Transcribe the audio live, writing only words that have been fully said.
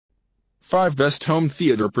5 Best Home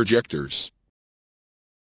Theater Projectors.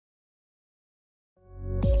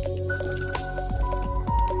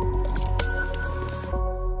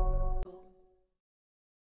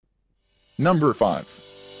 Number 5.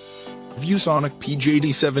 ViewSonic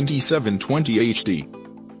PJD7720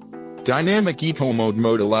 HD. Dynamic Eco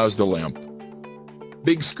Mode allows the lamp.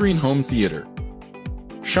 Big screen home theater.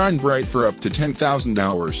 Shine bright for up to 10,000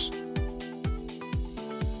 hours.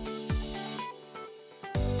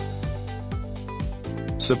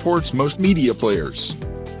 Supports most media players.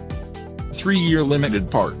 3-year limited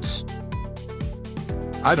parts.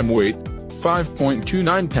 Item weight,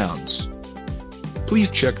 5.29 pounds. Please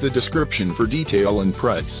check the description for detail and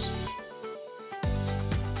price.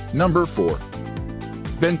 Number 4.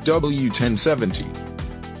 Bent W1070.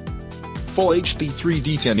 Full HD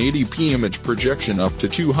 3D 1080p image projection up to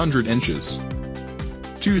 200 inches.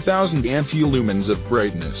 2000 ANSI lumens of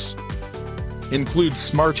brightness. Includes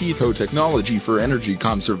smart eco technology for energy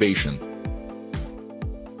conservation.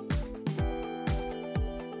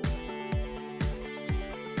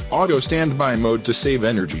 Auto standby mode to save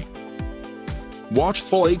energy. Watch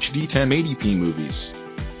full HD 1080p movies.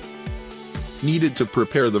 Needed to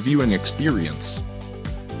prepare the viewing experience.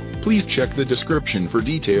 Please check the description for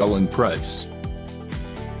detail and price.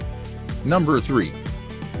 Number 3.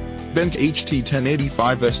 Bent HT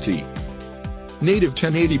 1085 ST. Native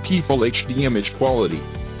 1080p Full HD image quality.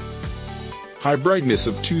 High brightness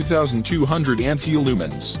of 2200 ANSI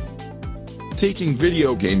lumens. Taking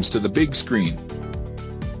video games to the big screen.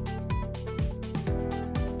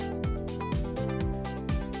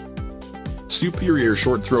 Superior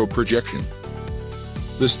short throw projection.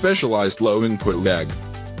 The specialized low input lag.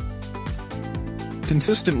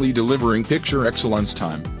 Consistently delivering picture excellence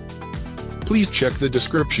time. Please check the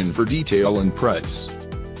description for detail and price.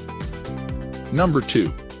 Number 2.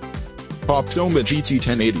 Poptoma GT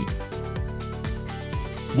 1080.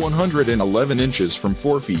 111 inches from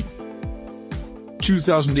 4 feet.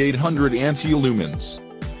 2800 ANSI lumens.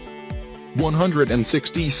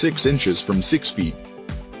 166 inches from 6 feet.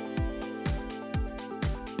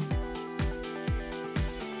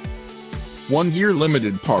 One-year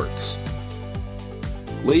limited parts.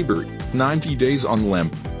 Labor, 90 days on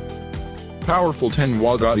lamp. Powerful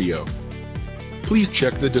 10-watt audio. Please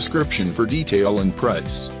check the description for detail and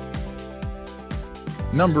price.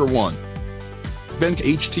 Number 1. Bent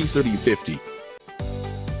HT 3050.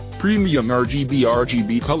 Premium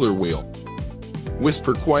RGB color wheel.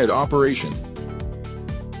 Whisper quiet operation.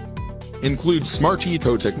 Includes smart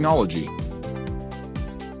eco technology.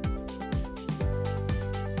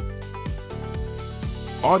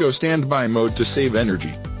 Auto standby mode to save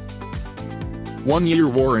energy. 1-year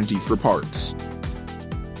warranty for parts.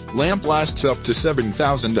 Lamp lasts up to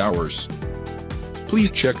 7,000 hours.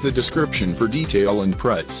 Please check the description for detail and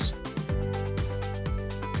price.